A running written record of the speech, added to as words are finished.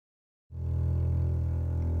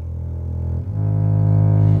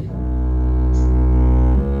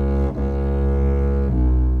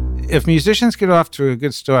If musicians get off to a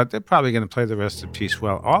good start, they're probably going to play the rest of the piece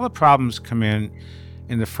well. All the problems come in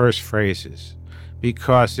the first phrases,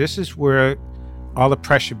 because this is where all the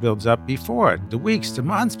pressure builds up before it, the weeks, the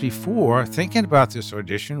months before, thinking about this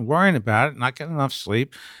audition, worrying about it, not getting enough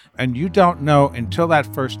sleep, and you don't know until that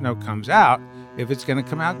first note comes out if it's going to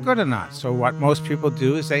come out good or not. So what most people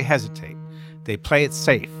do is they hesitate. They play it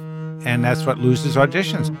safe, and that's what loses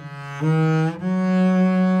auditions.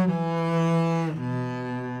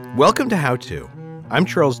 Welcome to How To. I'm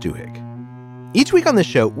Charles Duhigg. Each week on this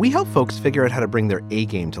show, we help folks figure out how to bring their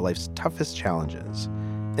A-game to life's toughest challenges.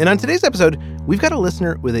 And on today's episode, we've got a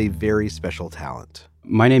listener with a very special talent.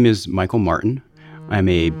 My name is Michael Martin. I'm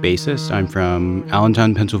a bassist. I'm from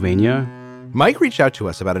Allentown, Pennsylvania. Mike reached out to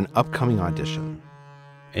us about an upcoming audition.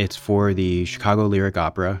 It's for the Chicago Lyric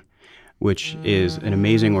Opera, which is an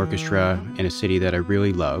amazing orchestra in a city that I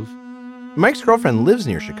really love. Mike's girlfriend lives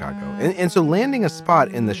near Chicago, and so landing a spot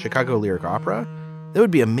in the Chicago Lyric Opera, that would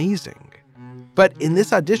be amazing. But in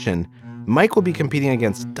this audition, Mike will be competing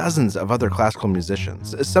against dozens of other classical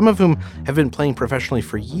musicians, some of whom have been playing professionally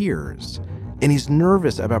for years, and he's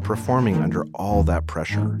nervous about performing under all that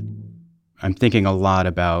pressure. I'm thinking a lot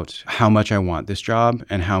about how much I want this job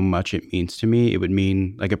and how much it means to me. It would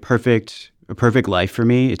mean like a perfect life for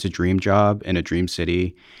me. It's a dream job in a dream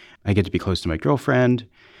city. I get to be close to my girlfriend.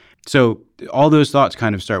 So all those thoughts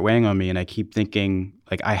kind of start weighing on me, and I keep thinking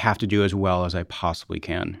like I have to do as well as I possibly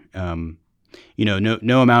can.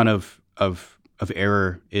 No amount of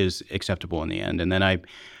error is acceptable in the end, and then I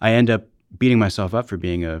end up beating myself up for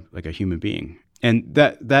being a human being, and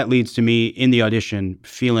that leads to me in the audition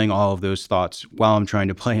feeling all of those thoughts while I'm trying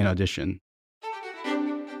to play an audition.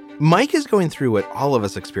 Mike is going through what all of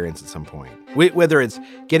us experience at some point, whether it's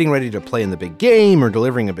getting ready to play in the big game or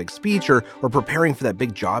delivering a big speech or preparing for that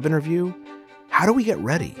big job interview. How do we get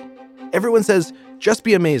ready? Everyone says, just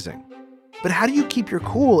be amazing. But how do you keep your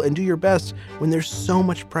cool and do your best when there's so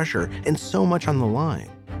much pressure and so much on the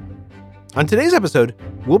line? On today's episode,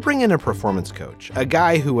 we'll bring in a performance coach, a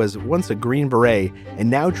guy who was once a Green Beret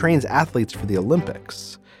and now trains athletes for the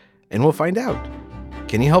Olympics. And we'll find out,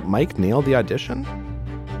 can he help Mike nail the audition?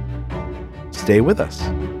 Stay with us.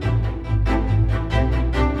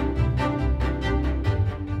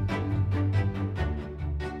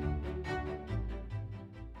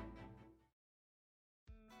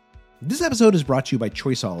 This episode is brought to you by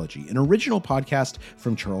Choiceology, an original podcast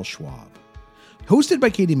from Charles Schwab. Hosted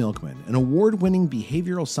by Katie Milkman, an award-winning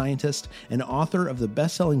behavioral scientist and author of the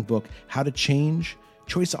best-selling book, How to Change,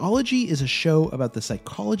 Choiceology is a show about the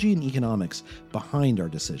psychology and economics behind our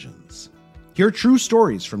decisions. Hear true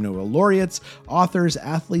stories from Nobel laureates, authors,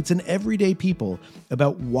 athletes, and everyday people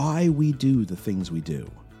about why we do the things we do.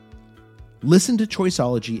 Listen to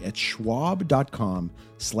Choiceology at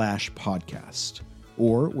schwab.com/podcast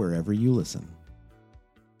or wherever you listen.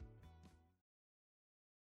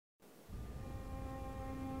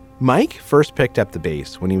 Mike first picked up the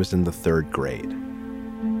bass when he was in the 3rd grade.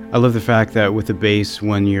 I love the fact that with the bass,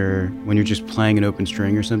 when you're just playing an open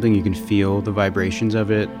string or something, you can feel the vibrations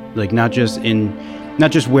of it, like not just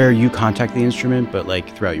where you contact the instrument, but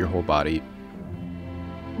like throughout your whole body.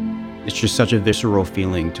 It's just such a visceral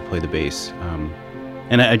feeling to play the bass,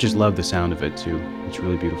 and I just love the sound of it too. It's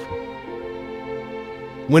really beautiful.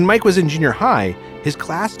 When Mike was in junior high, his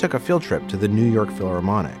class took a field trip to the New York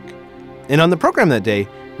Philharmonic, and on the program that day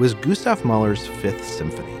was Gustav Mahler's 5th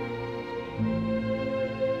Symphony.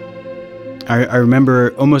 I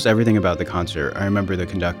remember almost everything about the concert. I remember the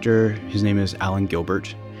conductor. His name is Alan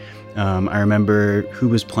Gilbert. I remember who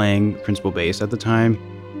was playing principal bass at the time.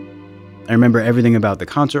 I remember everything about the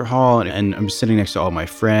concert hall, and I'm sitting next to all my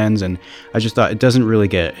friends, and I just thought it doesn't really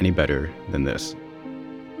get any better than this.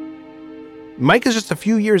 Mike is just a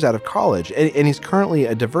few years out of college, and he's currently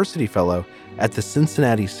a diversity fellow at the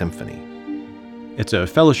Cincinnati Symphony. It's a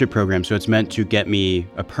fellowship program, so it's meant to get me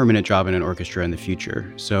a permanent job in an orchestra in the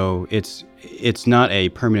future. So it's not a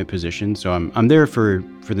permanent position. So I'm there for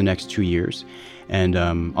the next 2 years, and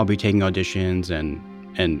I'll be taking auditions and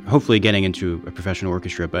hopefully getting into a professional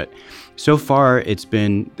orchestra. But so far,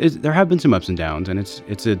 there have been some ups and downs, and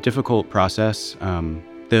it's a difficult process.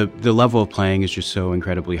 The level of playing is just so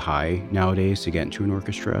incredibly high nowadays to get into an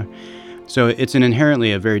orchestra. So it's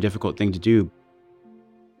inherently a very difficult thing to do.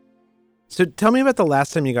 So tell me about the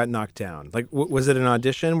last time you got knocked down. Like, was it an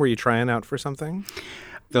audition? Were you trying out for something?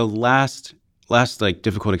 The last like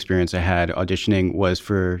difficult experience I had auditioning was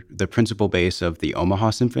for the principal bass of the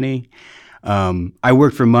Omaha Symphony. I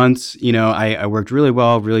worked for months. I worked really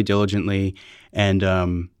well, really diligently, and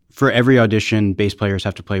for every audition, bass players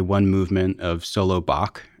have to play one movement of solo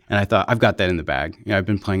Bach. And I thought, I've got that in the bag. I've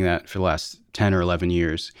been playing that for the last 10 or 11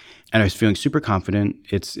 years. And I was feeling super confident.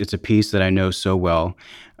 It's a piece that I know so well.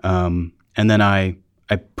 And then I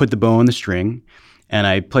put the bow on the string and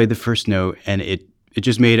I played the first note, and it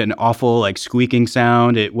just made an awful like squeaking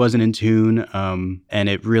sound. It wasn't in tune, and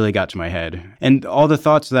it really got to my head. And all the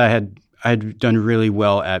thoughts that I'd done really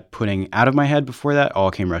well at putting out of my head before that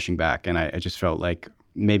all came rushing back. And I just felt like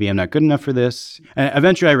maybe I'm not good enough for this. And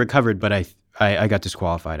eventually I recovered, but I got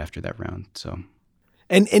disqualified after that round. So,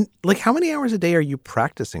 and like, how many hours a day are you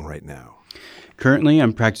practicing right now? Currently,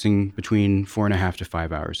 I'm practicing between 4.5 to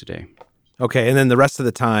 5 hours a day. Okay, and then the rest of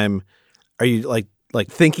the time, are you like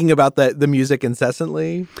thinking about the music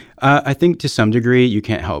incessantly? I think to some degree you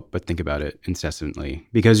can't help but think about it incessantly,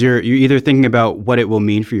 because you're either thinking about what it will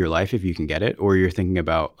mean for your life if you can get it, or you're thinking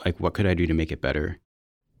about like, what could I do to make it better?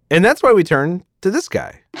 And that's why we turn to this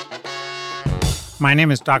guy. My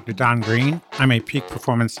name is Dr. Don Green. I'm a peak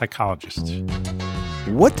performance psychologist.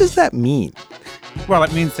 What does that mean? Well,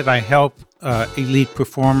 it means that I help elite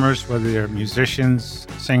performers, whether they're musicians,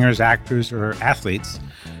 singers, actors, or athletes,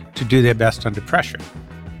 to do their best under pressure.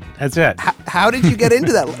 That's it. How did you get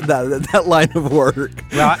into that line of work?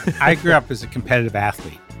 Well, I grew up as a competitive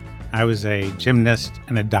athlete. I was a gymnast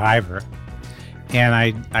and a diver, and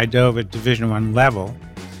I dove at Division I level.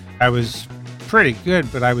 I was pretty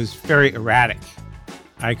good, but I was very erratic.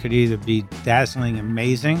 I could either be dazzling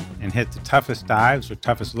amazing and hit the toughest dives or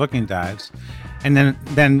toughest looking dives, and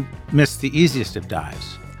then miss the easiest of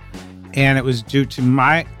dives. And it was due to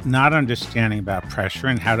my not understanding about pressure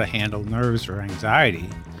and how to handle nerves or anxiety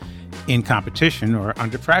in competition or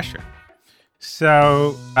under pressure.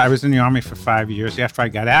 So I was in the Army for 5 years. After I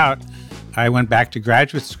got out, I went back to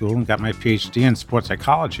graduate school and got my PhD in sports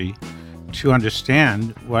psychology to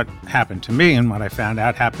understand what happened to me and what I found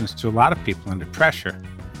out happens to a lot of people under pressure.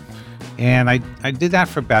 And I did that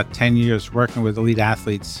for about 10 years, working with elite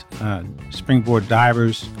athletes, springboard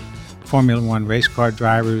divers, Formula One race car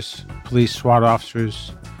drivers, police SWAT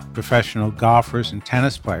officers, professional golfers, and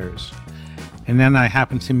tennis players. And then I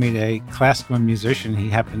happened to meet a classical musician. He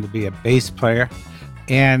happened to be a bass player,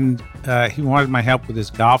 and he wanted my help with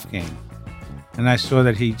his golf game. And I saw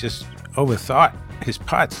that he just overthought his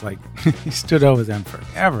putts, like he stood over them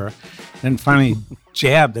forever, and finally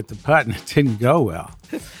jabbed at the putt, and it didn't go well.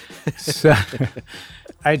 So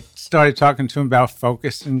I started talking to him about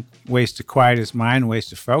focus and ways to quiet his mind, ways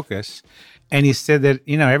to focus. And he said that,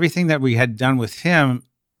 everything that we had done with him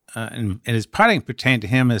and his putting pertained to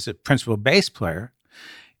him as a principal bass player.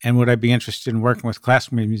 And would I be interested in working with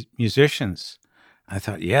classical musicians? I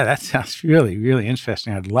thought, yeah, that sounds really, really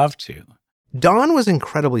interesting. I'd love to. Don was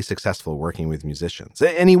incredibly successful working with musicians,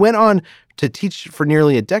 and he went on to teach for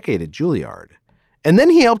nearly a decade at Juilliard. And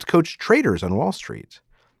then he helped coach traders on Wall Street.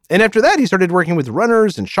 And after that, he started working with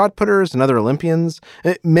runners and shot putters and other Olympians,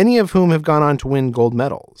 many of whom have gone on to win gold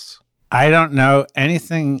medals. I don't know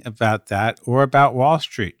anything about that or about Wall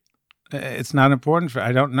Street. It's not important.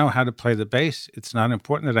 I don't know how to play the bass. It's not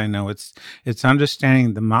important that I know. It's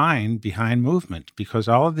understanding the mind behind movement, because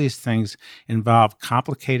all of these things involve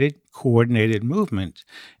complicated, coordinated movement,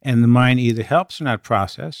 and the mind either helps in that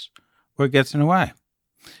process or gets in the way.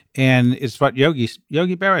 And it's what Yogi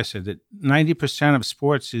Berra said, that 90% of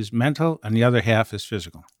sports is mental and the other half is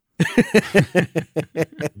physical.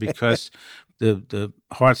 Because the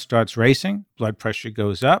heart starts racing, blood pressure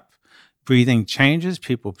goes up, breathing changes,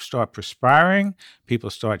 people start perspiring, people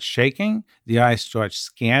start shaking, the eyes start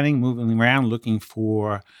scanning, moving around, looking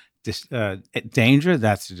for this danger.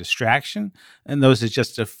 That's a distraction. And those are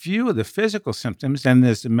just a few of the physical symptoms. Then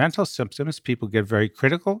there's the mental symptoms. People get very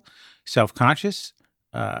critical, self-conscious,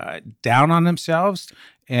 down on themselves,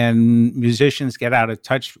 and musicians get out of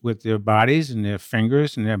touch with their bodies and their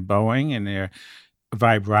fingers and their bowing and their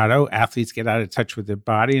vibrato. Athletes get out of touch with their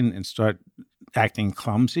body and start acting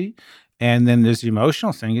clumsy. And then there's the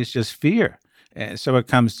emotional thing, it's just fear. And so it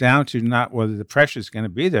comes down to not whether the pressure is going to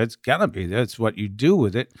be there. It's going to be there. It's what you do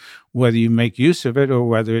with it, whether you make use of it or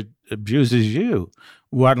whether it abuses you.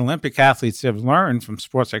 What Olympic athletes have learned from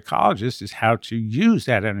sports psychologists is how to use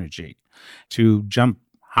that energy to jump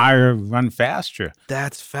higher, run faster.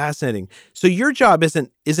 That's fascinating. So your job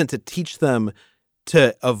isn't to teach them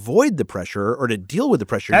to avoid the pressure or to deal with the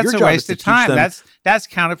pressure. That's your a job waste is to of time. teach them... That's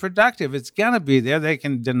counterproductive. It's going to be there. They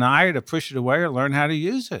can deny it or push it away or learn how to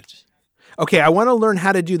use it. Okay, I want to learn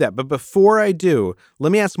how to do that. But before I do,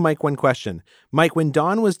 let me ask Mike one question. Mike, when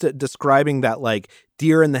Don was describing that like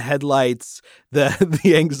deer in the headlights,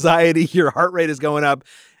 the anxiety, your heart rate is going up,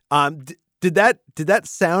 did that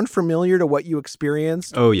sound familiar to what you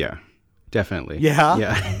experienced? Oh, yeah, definitely. Yeah?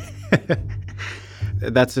 Yeah.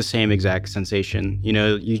 That's the same exact sensation.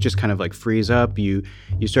 You just kind of like freeze up. You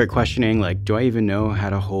start questioning, like, do I even know how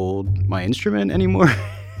to hold my instrument anymore?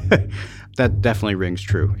 That definitely rings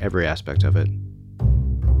true, every aspect of it.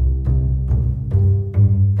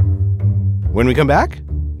 When we come back,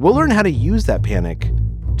 we'll learn how to use that panic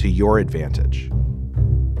to your advantage.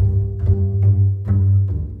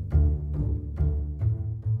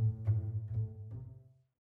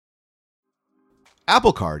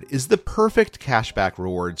 Apple Card is the perfect cashback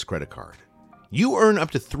rewards credit card. You earn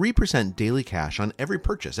up to 3% daily cash on every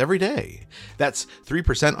purchase every day. That's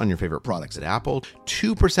 3% on your favorite products at Apple,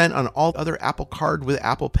 2% on all other Apple Card with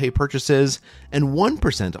Apple Pay purchases, and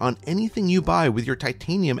 1% on anything you buy with your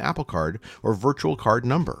titanium Apple Card or virtual card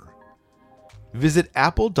number. Visit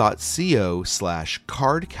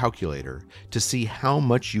apple.co/card calculator to see how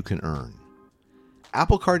much you can earn.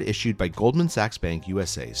 Apple Card issued by Goldman Sachs Bank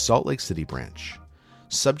USA, Salt Lake City branch.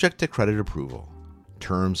 Subject to credit approval.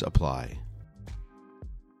 Terms apply.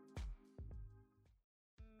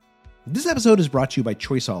 This episode is brought to you by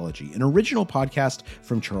Choiceology, an original podcast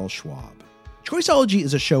from Charles Schwab. Choiceology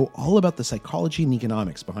is a show all about the psychology and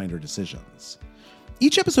economics behind our decisions.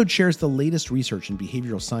 Each episode shares the latest research in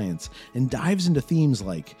behavioral science and dives into themes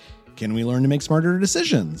like, can we learn to make smarter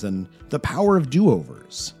decisions, and the power of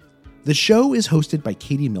do-overs. The show is hosted by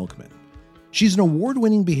Katie Milkman. She's an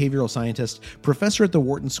award-winning behavioral scientist, professor at the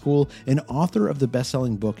Wharton School, and author of the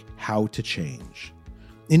best-selling book, How to Change.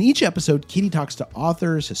 In each episode, Katie talks to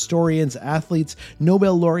authors, historians, athletes,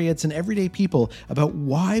 Nobel laureates, and everyday people about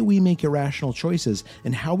why we make irrational choices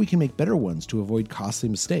and how we can make better ones to avoid costly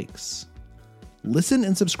mistakes. Listen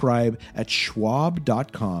and subscribe at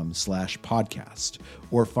schwab.com/podcast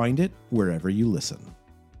or find it wherever you listen.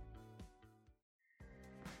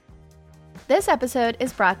 This episode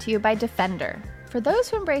is brought to you by Defender. For those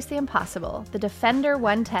who embrace the impossible, the Defender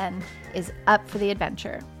 110 is up for the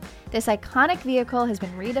adventure. This iconic vehicle has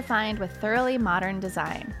been redefined with thoroughly modern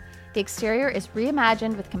design. The exterior is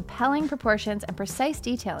reimagined with compelling proportions and precise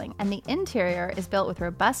detailing, and the interior is built with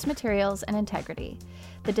robust materials and integrity.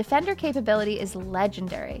 The Defender capability is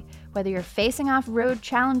legendary, whether you're facing off-road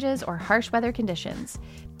challenges or harsh weather conditions.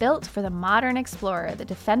 Built for the modern explorer, the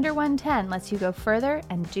Defender 110 lets you go further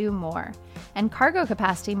and do more. And cargo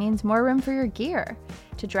capacity means more room for your gear.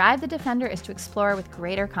 To drive the Defender is to explore with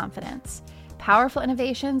greater confidence. Powerful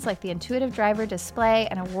innovations like the intuitive driver display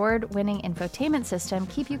and award-winning infotainment system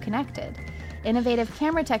keep you connected. Innovative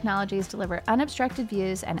camera technologies deliver unobstructed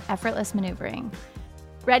views and effortless maneuvering.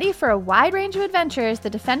 Ready for a wide range of adventures, the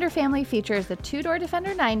Defender family features the two-door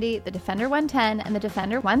Defender 90, the Defender 110, and the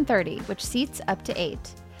Defender 130, which seats up to 8.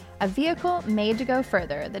 A vehicle made to go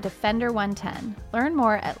further, the Defender 110. Learn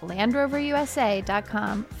more at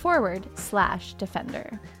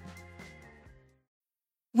LandRoverUSA.com/Defender.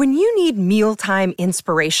 When you need mealtime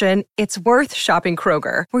inspiration, it's worth shopping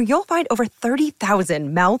Kroger, where you'll find over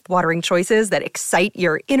 30,000 mouth-watering choices that excite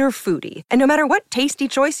your inner foodie. And no matter what tasty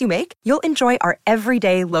choice you make, you'll enjoy our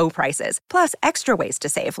everyday low prices, plus extra ways to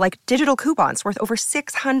save, like digital coupons worth over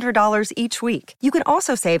 $600 each week. You can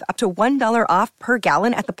also save up to $1 off per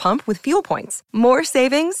gallon at the pump with fuel points. More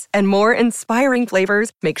savings and more inspiring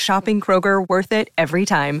flavors make shopping Kroger worth it every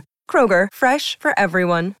time. Kroger, fresh for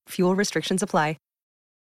everyone. Fuel restrictions apply.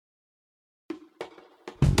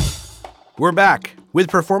 We're back with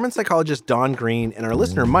performance psychologist Don Green and our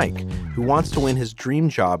listener Mike, who wants to win his dream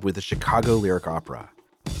job with the Chicago Lyric Opera.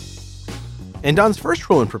 And Don's first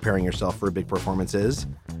rule in preparing yourself for a big performance is,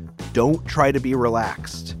 don't try to be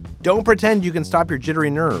relaxed. Don't pretend you can stop your jittery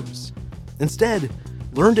nerves. Instead,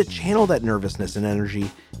 learn to channel that nervousness and energy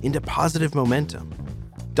into positive momentum.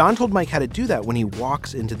 Don told Mike how to do that when he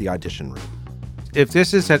walks into the audition room. If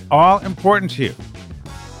this is at all important to you,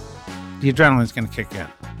 the adrenaline's going to kick in.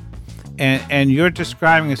 And you're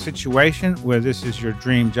describing a situation where this is your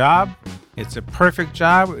dream job. It's a perfect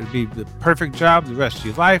job. It would be the perfect job the rest of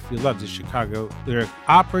your life. You love the Chicago Lyric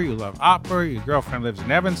Opera. You love opera. Your girlfriend lives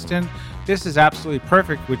in Evanston. This is absolutely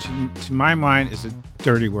perfect, which to my mind is a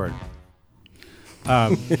dirty word.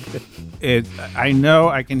 I know,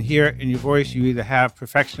 I can hear it in your voice. You either have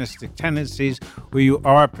perfectionistic tendencies or you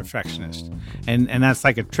are a perfectionist. And that's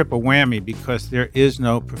like a triple whammy because there is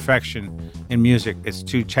no perfection in music. It's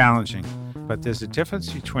too challenging. But there's a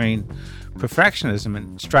difference between perfectionism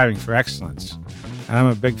and striving for excellence. And I'm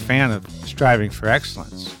a big fan of striving for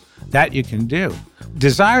excellence. That you can do.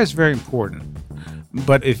 Desire is very important.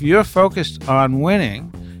 But if you're focused on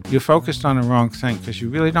winning, you're focused on the wrong thing because you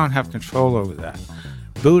really don't have control over that.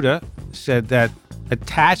 Buddha said that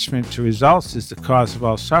attachment to results is the cause of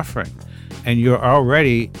all suffering, and you're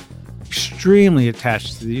already extremely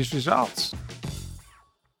attached to these results.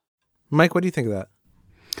 Mike, what do you think of that?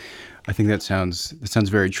 I think that sounds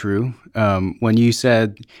very true. When you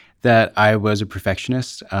said that I was a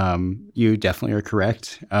perfectionist, you definitely are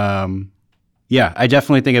correct. Yeah, I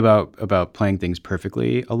definitely think about playing things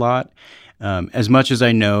perfectly a lot, as much as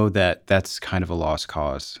I know that that's kind of a lost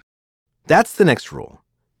cause. That's the next rule.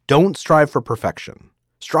 Don't strive for perfection.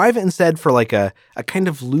 Strive instead for like a kind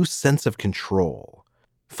of loose sense of control.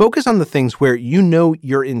 Focus on the things where you know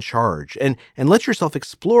you're in charge and let yourself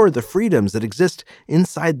explore the freedoms that exist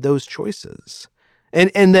inside those choices.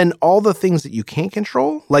 And then all the things that you can't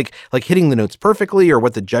control, like hitting the notes perfectly or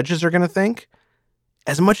what the judges are going to think,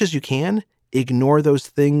 as much as you can, ignore those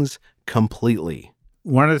things completely.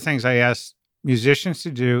 One of the things I ask musicians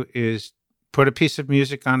to do is put a piece of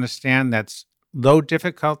music on the stand that's low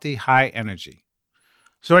difficulty, high energy.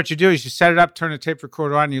 So what you do is you set it up, turn the tape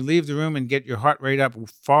recorder on, you leave the room and get your heart rate up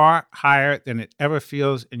far higher than it ever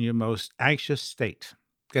feels in your most anxious state.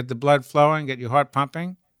 Get the blood flowing, get your heart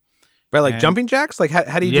pumping. Right, like jumping jacks? Like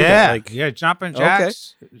how do you do that? Yeah, jumping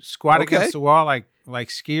jacks, squat against the wall like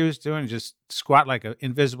skiers do, and just squat like an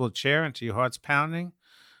invisible chair until your heart's pounding.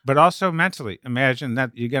 But also mentally, imagine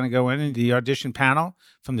that you're going to go in and the audition panel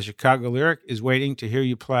from the Chicago Lyric is waiting to hear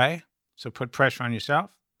you play. So put pressure on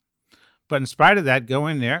yourself. But in spite of that, go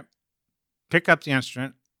in there, pick up the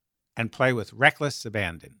instrument, and play with reckless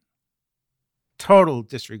abandon. Total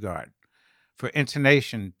disregard for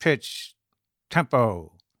intonation, pitch,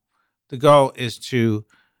 tempo. The goal is to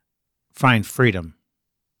find freedom.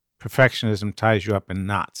 Perfectionism ties you up in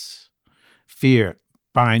knots. Fear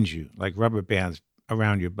binds you like rubber bands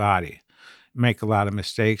around your body. Make a lot of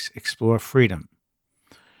mistakes. Explore freedom.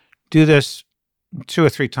 Do this 2 or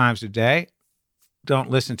 3 times a day.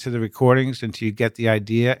 Don't listen to the recordings until you get the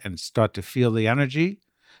idea and start to feel the energy,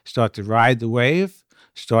 start to ride the wave,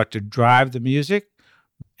 start to drive the music.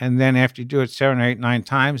 And then after you do it 7 or 8, 9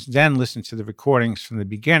 times, then listen to the recordings from the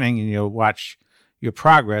beginning and you'll watch your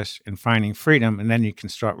progress in finding freedom, and then you can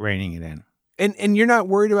start reining it in. And you're not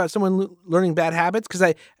worried about someone learning bad habits?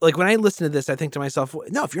 Because when I listen to this, I think to myself,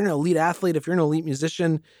 no, if you're an elite athlete, if you're an elite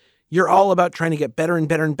musician, you're all about trying to get better and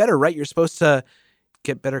better and better, right? You're supposed to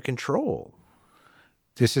get better control.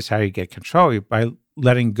 This is how you get control, by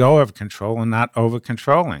letting go of control and not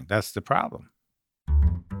over-controlling. That's the problem.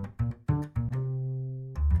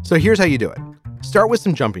 So here's how you do it. Start with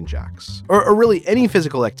some jumping jacks, or really any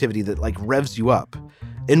physical activity that like revs you up,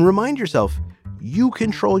 and remind yourself you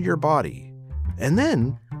control your body. And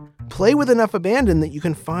then play with enough abandon that you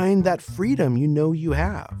can find that freedom you know you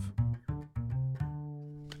have.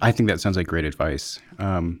 I think that sounds like great advice.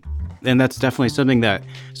 And that's definitely something that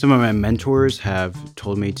some of my mentors have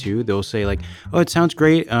told me too. They'll say like, oh, it sounds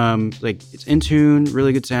great. Like it's in tune,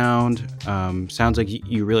 really good sound. Sounds like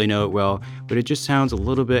you really know it well, but it just sounds a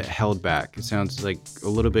little bit held back. It sounds like a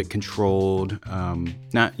little bit controlled.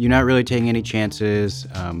 You're not really taking any chances.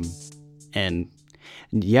 And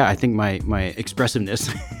yeah, I think my expressiveness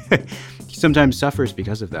sometimes suffers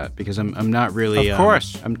because of that, because I'm not really, of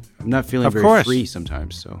course, I'm not feeling very free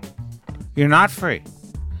sometimes. So you're not free.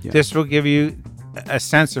 Yeah. This will give you a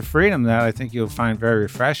sense of freedom that I think you'll find very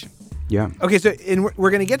refreshing. Yeah. Okay, so we're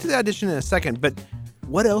going to get to the audition in a second, but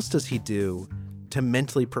what else does he do to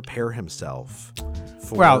mentally prepare himself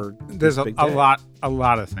for there's a lot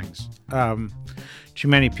of things. Too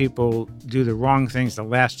many people do the wrong things the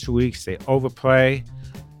last 2 weeks. They overplay,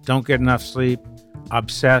 don't get enough sleep,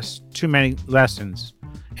 obsess, too many lessons,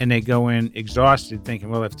 and they go in exhausted thinking,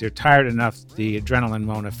 well, if they're tired enough, the adrenaline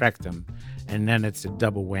won't affect them. And then it's a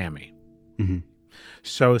double whammy. Mm-hmm.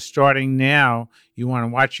 So starting now, you want to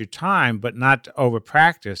watch your time, but not to over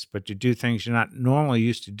practice, but to do things you're not normally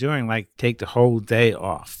used to doing, like take the whole day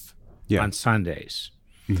off on Sundays.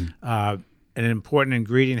 Mm-hmm. An important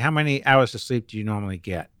ingredient, how many hours of sleep do you normally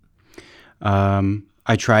get?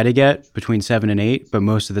 I try to get between 7 and 8, but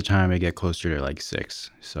most of the time I get closer to like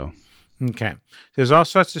 6. So, okay. There's all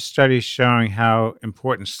sorts of studies showing how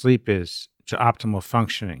important sleep is to optimal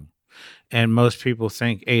functioning. And most people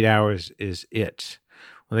think 8 hours is it.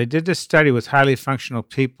 Well, they did this study with highly functional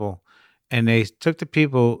people, and they took the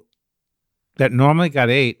people that normally got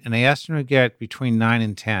 8, and they asked them to get between 9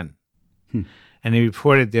 and 10. And they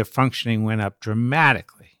reported their functioning went up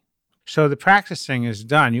dramatically. So the practicing is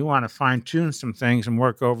done. You want to fine-tune some things and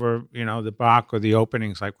work over, the Bach or the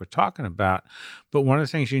openings like we're talking about. But one of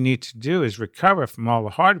the things you need to do is recover from all the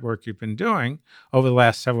hard work you've been doing over the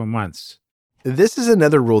last several months. This is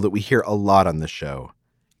another rule that we hear a lot on the show.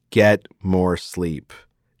 Get more sleep.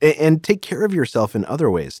 And take care of yourself in other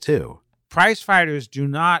ways, too. Prize fighters do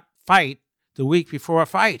not fight the week before a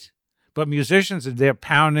fight. But musicians are there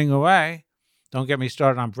pounding away. Don't get me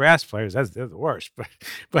started on brass players. They're the worst.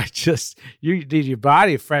 But just you need your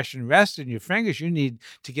body fresh and rested, and your fingers. You need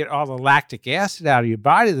to get all the lactic acid out of your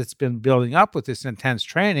body that's been building up with this intense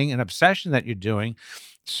training and obsession that you're doing.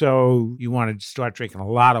 So you want to start drinking a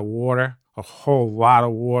lot of water, a whole lot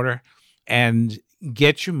of water, and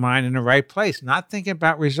get your mind in the right place. Not thinking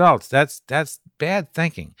about results. That's bad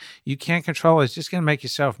thinking. You can't control it. It's just going to make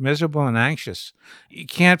yourself miserable and anxious. You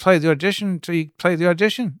can't play the audition until you play the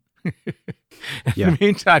audition. In the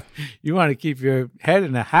meantime, you want to keep your head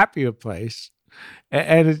in a happier place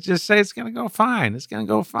and just say it's going to go fine. It's going to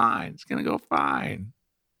go fine. It's going to go fine.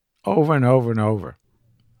 Over and over and over.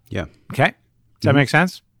 Yeah. Okay? Does that make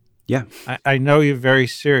sense? Yeah. I know you're very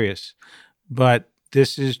serious, but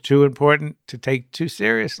this is too important to take too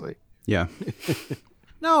seriously. Yeah.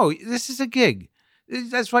 No, this is a gig.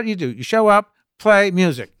 That's what you do. You show up, play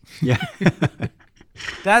music. Yeah.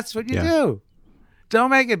 That's what you do. Don't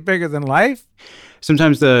make it bigger than life.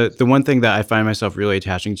 Sometimes the one thing that I find myself really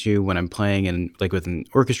attaching to when I'm playing in like with an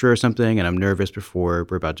orchestra or something and I'm nervous before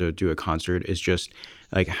we're about to do a concert is just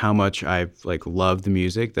like how much I've like loved the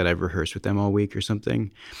music that I've rehearsed with them all week or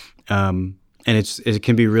something. And it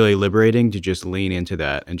can be really liberating to just lean into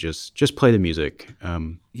that and just play the music.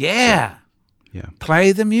 Yeah.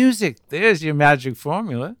 Play the music. There's your magic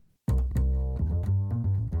formula.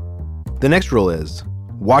 The next rule is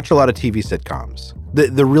watch a lot of TV sitcoms,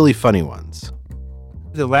 the really funny ones.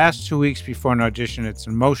 The last 2 weeks before an audition, it's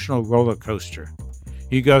an emotional roller coaster.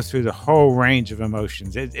 You go through the whole range of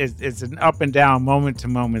emotions. It's an up and down,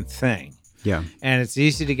 moment-to-moment thing. Yeah. And it's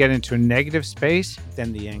easy to get into a negative space.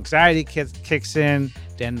 Then the anxiety kicks in.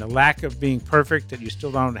 Then the lack of being perfect, that you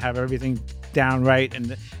still don't have everything down right.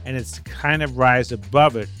 And it's kind of rise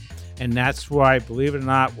above it. And that's why, believe it or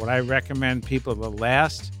not, what I recommend people the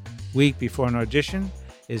last week before an audition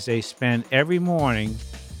is they spend every morning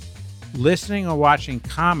listening or watching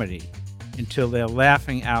comedy until they're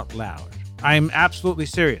laughing out loud. I'm absolutely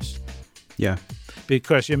serious. Yeah.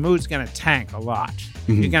 Because your mood's going to tank a lot.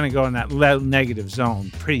 Mm-hmm. You're going to go in that low negative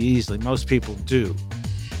zone pretty easily. Most people do.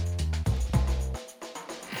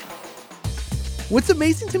 What's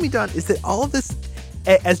amazing to me, Don, is that all of this,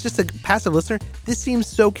 as just a passive listener, this seems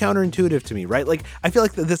so counterintuitive to me, right? Like, I feel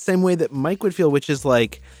like the same way that Mike would feel, which is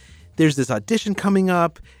like, there's this audition coming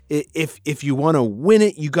up. If you want to win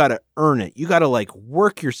it, you got to earn it. You got to like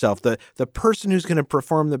work yourself. The person who's going to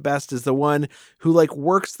perform the best is the one who like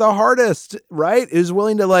works the hardest, right? Is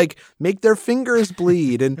willing to like make their fingers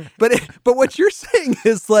bleed. But what you're saying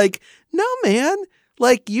is like, no, man,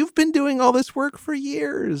 like you've been doing all this work for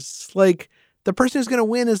years. Like the person who's going to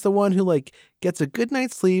win is the one who like gets a good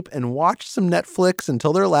night's sleep and watch some Netflix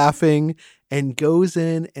until they're laughing and goes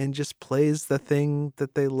in and just plays the thing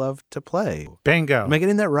that they love to play. Bingo. Am I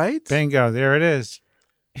getting that right? Bingo. There it is.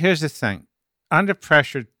 Here's the thing. Under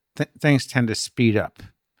pressure, things tend to speed up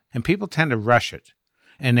and people tend to rush it.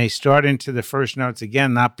 And they start into the first notes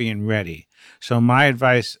again, not being ready. So my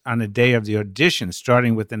advice on the day of the audition,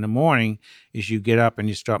 starting within the morning, is you get up and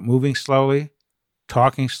you start moving slowly,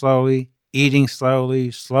 talking slowly, eating slowly,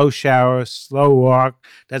 slow shower, slow walk.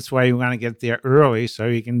 That's why you want to get there early so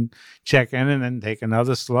you can check in and then take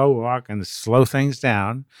another slow walk and slow things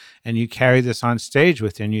down. And you carry this on stage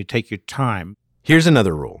with you and you take your time. Here's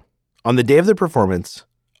another rule. On the day of the performance,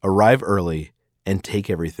 arrive early and take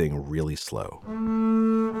everything really slow.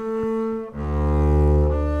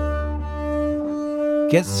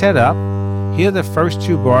 Get set up. Hear the first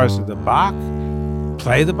 2 bars of the Bach.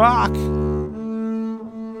 Play the Bach.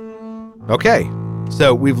 Okay,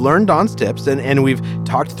 so we've learned Don's tips and we've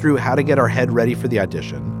talked through how to get our head ready for the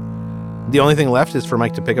audition. The only thing left is for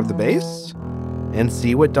Mike to pick up the bass and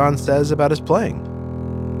see what Don says about his playing.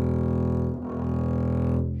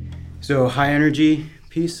 So high energy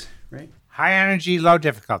piece, right? High energy, low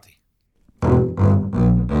difficulty.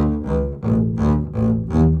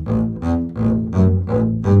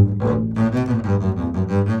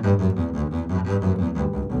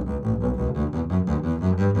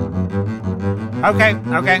 Okay.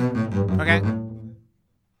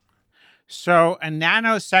 So a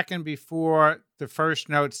nanosecond before the first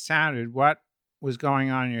note sounded, what was going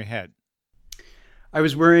on in your head? I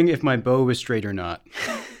was worrying if my bow was straight or not.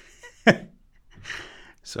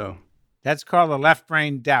 So that's called a left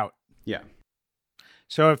brain doubt. Yeah.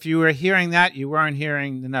 So if you were hearing that, you weren't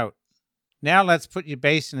hearing the note. Now let's put your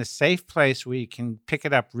bass in a safe place where you can pick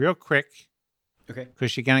it up real quick. Okay.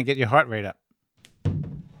 Because you're going to get your heart rate up.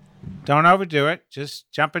 Don't overdo it.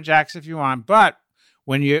 Just jumping jacks if you want. But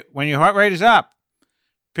when your heart rate is up,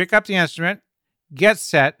 pick up the instrument, get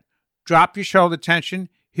set, drop your shoulder tension,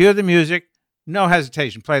 hear the music, no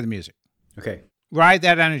hesitation, play the music. Okay. Ride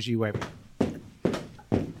that energy wave.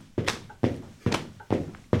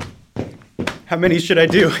 How many should I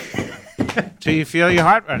do? Till you feel your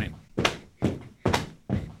heart running.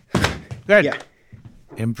 Good. Yeah.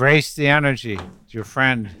 Embrace the energy. It's your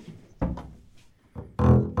friend.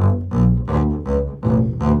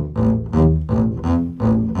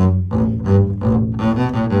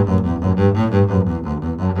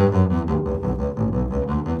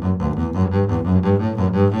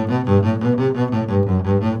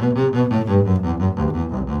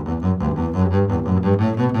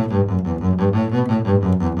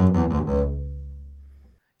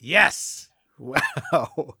 Yes.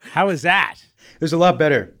 Wow. How was that? It was a lot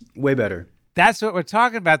better. Way better. That's what we're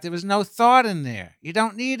talking about. There was no thought in there. You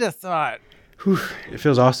don't need a thought. Whew, it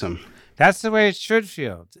feels awesome. That's the way it should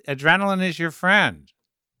feel. Adrenaline is your friend.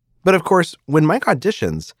 But of course, when Mike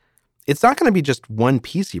auditions, it's not going to be just one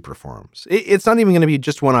piece he performs. It's not even going to be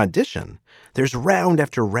just one audition. There's round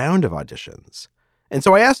after round of auditions. And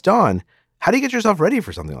so I asked Dawn, how do you get yourself ready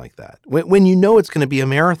for something like that? When you know it's going to be a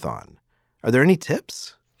marathon, are there any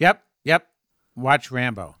tips? Yep. Watch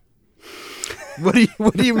Rambo. What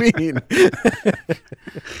do you mean?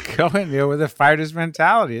 Go in there with a fighter's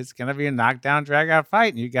mentality. It's going to be a knockdown, drag-out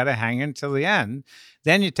fight, and you got to hang in till the end.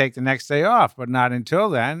 Then you take the next day off, but not until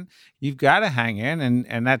then. You've got to hang in,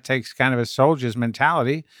 and that takes kind of a soldier's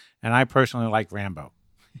mentality, and I personally like Rambo.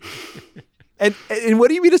 And what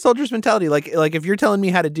do you mean a soldier's mentality? Like if you're telling me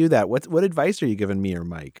how to do that, what advice are you giving me or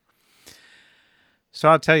Mike? So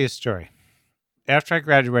I'll tell you a story. After I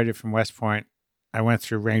graduated from West Point, I went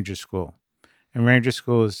through Ranger School. And Ranger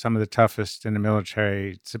School is some of the toughest in the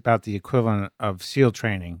military. It's about the equivalent of SEAL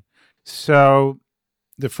training. So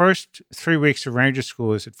the first 3 weeks of Ranger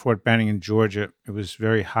School is at Fort Benning in Georgia. It was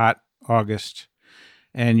very hot, August.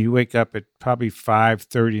 And you wake up at probably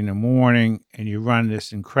 5:30 in the morning and you run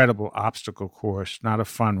this incredible obstacle course, not a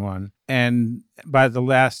fun one. And by the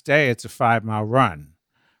last day, it's a 5-mile run.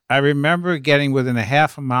 I remember getting within a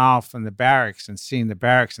half a mile from the barracks and seeing the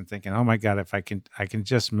barracks and thinking, oh my God, if I can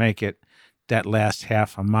just make it that last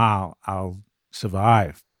half a mile, I'll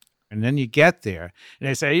survive. And then you get there and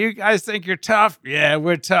they say, you guys think you're tough? Yeah,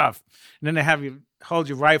 we're tough. And then they have you hold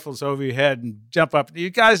your rifles over your head and jump up. You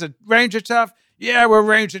guys are Ranger tough? Yeah, we're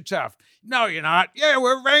Ranger tough. No, you're not. Yeah,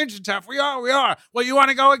 we're Ranger tough. We are. Well, you want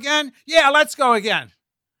to go again? Yeah, let's go again.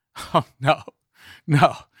 Oh,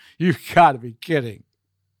 no, you got to be kidding.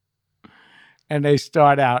 And they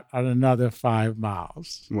start out on another 5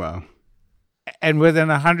 miles. Wow. And within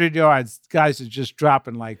 100 yards, guys are just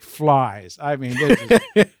dropping like flies. I mean, they're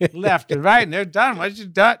just left and right, and they're done. Once you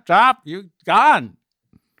drop, you're gone.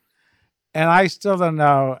 And I still don't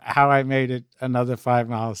know how I made it another 5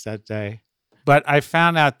 miles that day. But I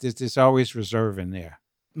found out that there's always reserve in there.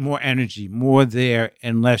 More energy, more there,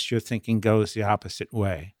 unless your thinking goes the opposite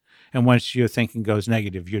way. And once your thinking goes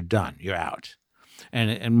negative, you're done. You're out.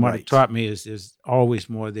 And what it taught me is there's always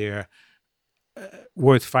more there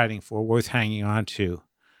worth fighting for, worth hanging on to.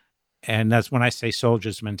 And that's when I say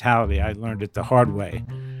soldier's mentality. I learned it the hard way.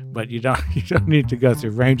 But you don't need to go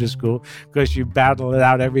through Ranger School because you battle it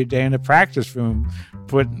out every day in the practice room,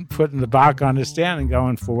 putting the Bach on the stand and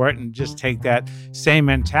going for it, and just take that same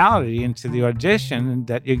mentality into the audition and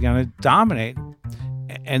that you're going to dominate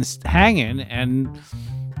and hang in and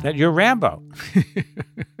that you're Rambo.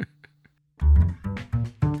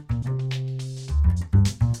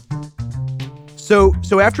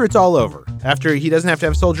 So after it's all over, after he doesn't have to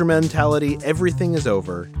have soldier mentality, everything is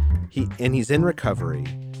over, he's in recovery.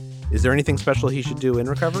 Is there anything special he should do in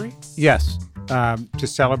recovery? Yes, to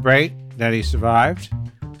celebrate that he survived,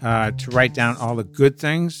 to write down all the good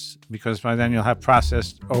things, because by then you'll have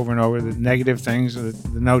processed over and over the negative things,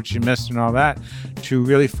 the notes you missed and all that, to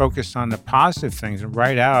really focus on the positive things and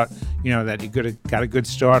write out, that you got a good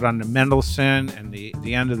start on the Mendelssohn and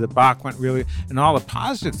the end of the Bach went really, and all the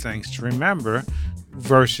positive things to remember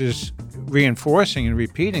versus reinforcing and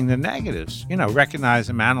repeating the negatives. Recognize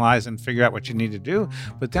them, analyze them, figure out what you need to do,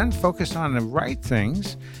 but then focus on the right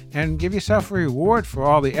things and give yourself a reward for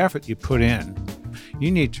all the effort you put in. You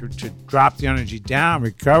need to drop the energy down,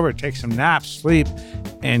 recover, take some naps, sleep,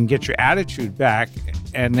 and get your attitude back,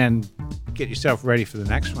 and then get yourself ready for the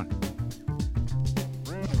next one.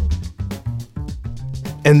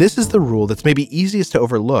 And this is the rule that's maybe easiest to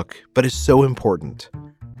overlook, but is so important.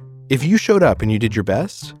 If you showed up and you did your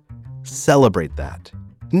best, celebrate that.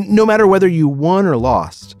 No matter whether you won or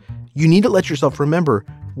lost, you need to let yourself remember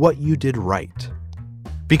what you did right.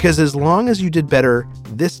 Because as long as you did better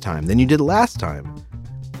this time than you did last time,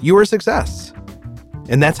 you are a success.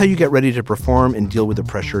 And that's how you get ready to perform and deal with the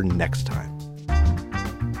pressure next time.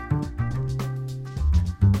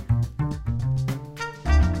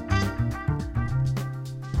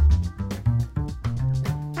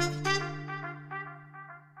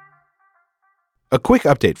 A quick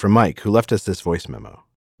update from Mike, who left us this voice memo.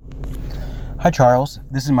 Hi, Charles.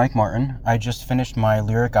 This is Mike Martin. I just finished my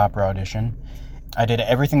lyric opera audition. I did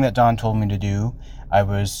everything that Don told me to do. I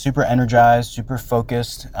was super energized, super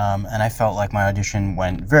focused, and I felt like my audition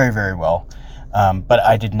went very, very well. But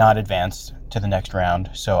I did not advance to the next round,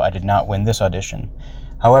 so I did not win this audition.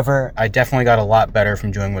 However, I definitely got a lot better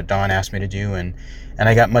from doing what Don asked me to do, and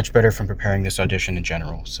I got much better from preparing this audition in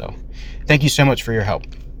general. So thank you so much for your help.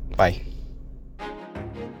 Bye.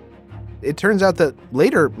 It turns out that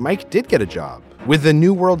later, Mike did get a job with the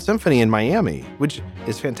New World Symphony in Miami, which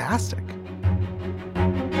is fantastic.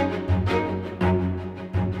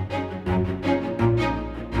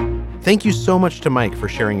 Thank you so much to Mike for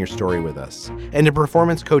sharing your story with us, and to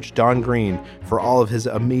performance coach Don Green for all of his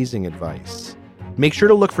amazing advice. Make sure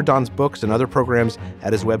to look for Don's books and other programs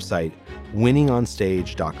at his website,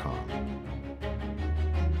 winningonstage.com.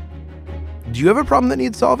 Do you have a problem that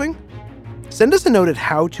needs solving? Send us a note at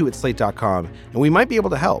howto@slate.com and we might be able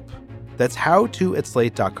to help. That's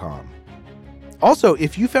howto@slate.com. Also,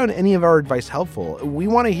 if you found any of our advice helpful, we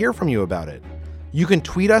want to hear from you about it. You can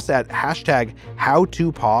tweet us at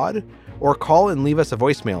 #HowToPod or call and leave us a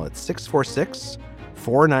voicemail at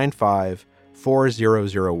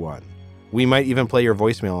 646-495-4001. We might even play your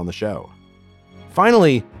voicemail on the show.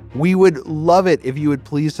 Finally, we would love it if you would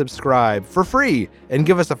please subscribe for free and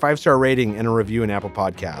give us a 5-star rating and a review in Apple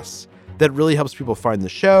Podcasts. That really helps people find the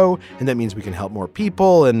show, and that means we can help more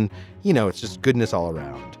people, and, it's just goodness all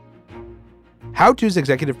around. How To's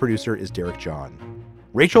executive producer is Derek John.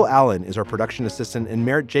 Rachel Allen is our production assistant, and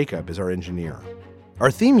Merritt Jacob is our engineer.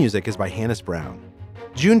 Our theme music is by Hannes Brown.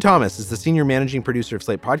 June Thomas is the senior managing producer of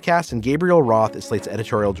Slate Podcasts, and Gabriel Roth is Slate's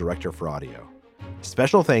editorial director for audio.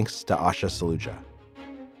 Special thanks to Asha Saluja.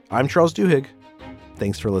 I'm Charles Duhigg.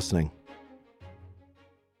 Thanks for listening.